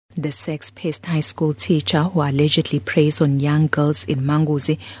The sex-paced high school teacher who allegedly preys on young girls in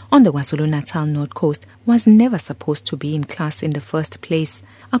Manguzi on the KwaZulu-Natal North Coast was never supposed to be in class in the first place.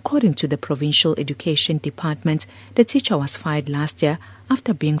 According to the Provincial Education Department, the teacher was fired last year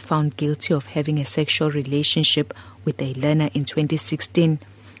after being found guilty of having a sexual relationship with a learner in 2016.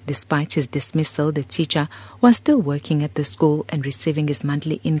 Despite his dismissal, the teacher was still working at the school and receiving his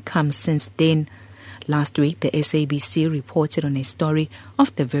monthly income since then. Last week, the SABC reported on a story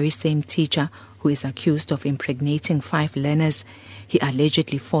of the very same teacher who is accused of impregnating 5 learners. He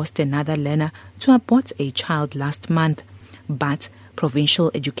allegedly forced another learner to abort a child last month. But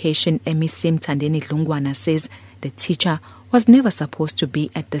Provincial Education MEC Mthandeni Dlungwana says the teacher was never supposed to be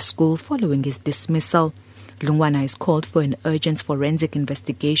at the school following his dismissal. Dlungwana has called for an urgent forensic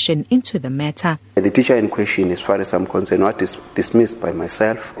investigation into the matter. The teacher in question, as far as I'm concerned, was dismissed by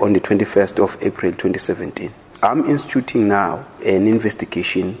myself on the 21st of April 2017. I'm instituting now an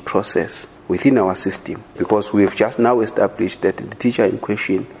investigation process within our system because we've just now established that the teacher in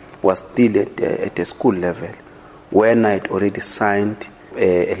question was still at a school level when I had already signed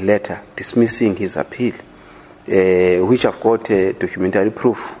a letter dismissing his appeal, which I've got documentary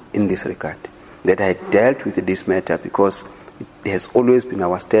proof in this regard, that I dealt with this matter because it has always been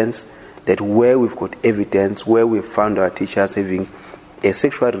our stance that where we've got evidence, where we've found our teachers having a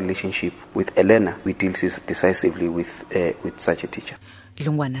sexual relationship with a learner, we deal decisively with such a teacher.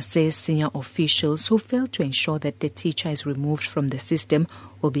 Dlungwana says senior officials who fail to ensure that the teacher is removed from the system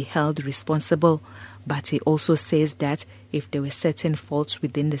will be held responsible. But he also says that if there were certain faults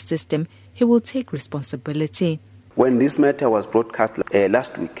within the system, he will take responsibility. When this matter was broadcast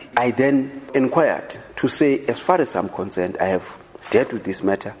last week, I then inquired to say, as far as I'm concerned, I have dealt with this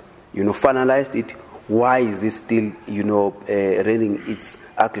matter, finalized it. Why is this still, rearing its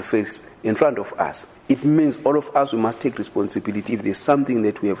ugly face in front of us? It means all of us, we must take responsibility if there's something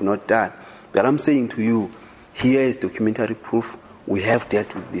that we have not done. But I'm saying to you, here is documentary proof. We have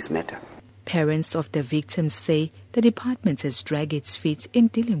dealt with this matter. Parents of the victims say the department has dragged its feet in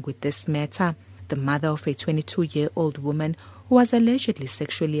dealing with this matter. The mother of a 22-year-old woman who was allegedly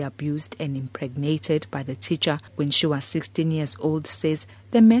sexually abused and impregnated by the teacher when she was 16 years old says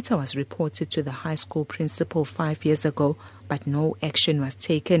the matter was reported to the high school principal 5 years ago, but no action was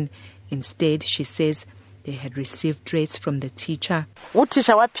taken. Instead, she says they had received threats from the teacher. When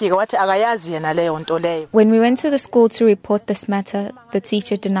we went to the school to report this matter, the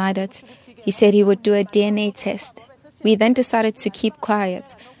teacher denied it. He said he would do a DNA test. We then decided to keep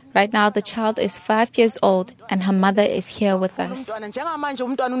quiet. Right now, the child is 5 years old and her mother is here with us.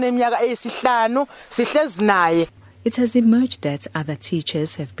 It has emerged that other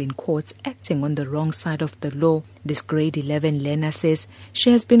teachers have been caught acting on the wrong side of the law. This grade 11 learner says she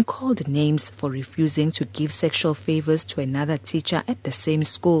has been called names for refusing to give sexual favors to another teacher at the same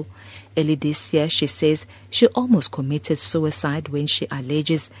school. Early this year, she says she almost committed suicide when she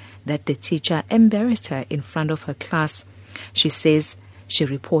alleges that the teacher embarrassed her in front of her class. She says she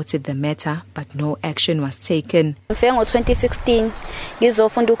reported the matter, but no action was taken. In 2016,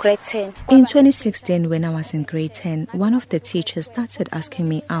 when I was in grade 10, one of the teachers started asking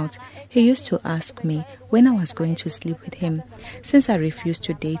me out. He used to ask me when I was going to sleep with him. Since I refused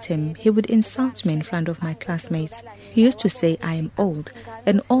to date him, he would insult me in front of my classmates. He used to say I am old,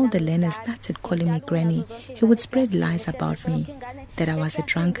 and all the learners started calling me granny. He would spread lies about me, that I was a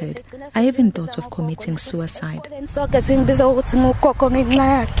drunkard. I even thought of committing suicide.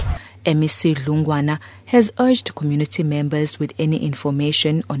 MEC Dlungwana has urged community members with any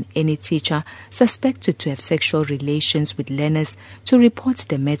information on any teacher suspected to have sexual relations with learners to report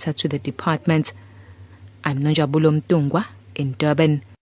the matter to the department. I'm Nonjabulo Mtungwa in Durban.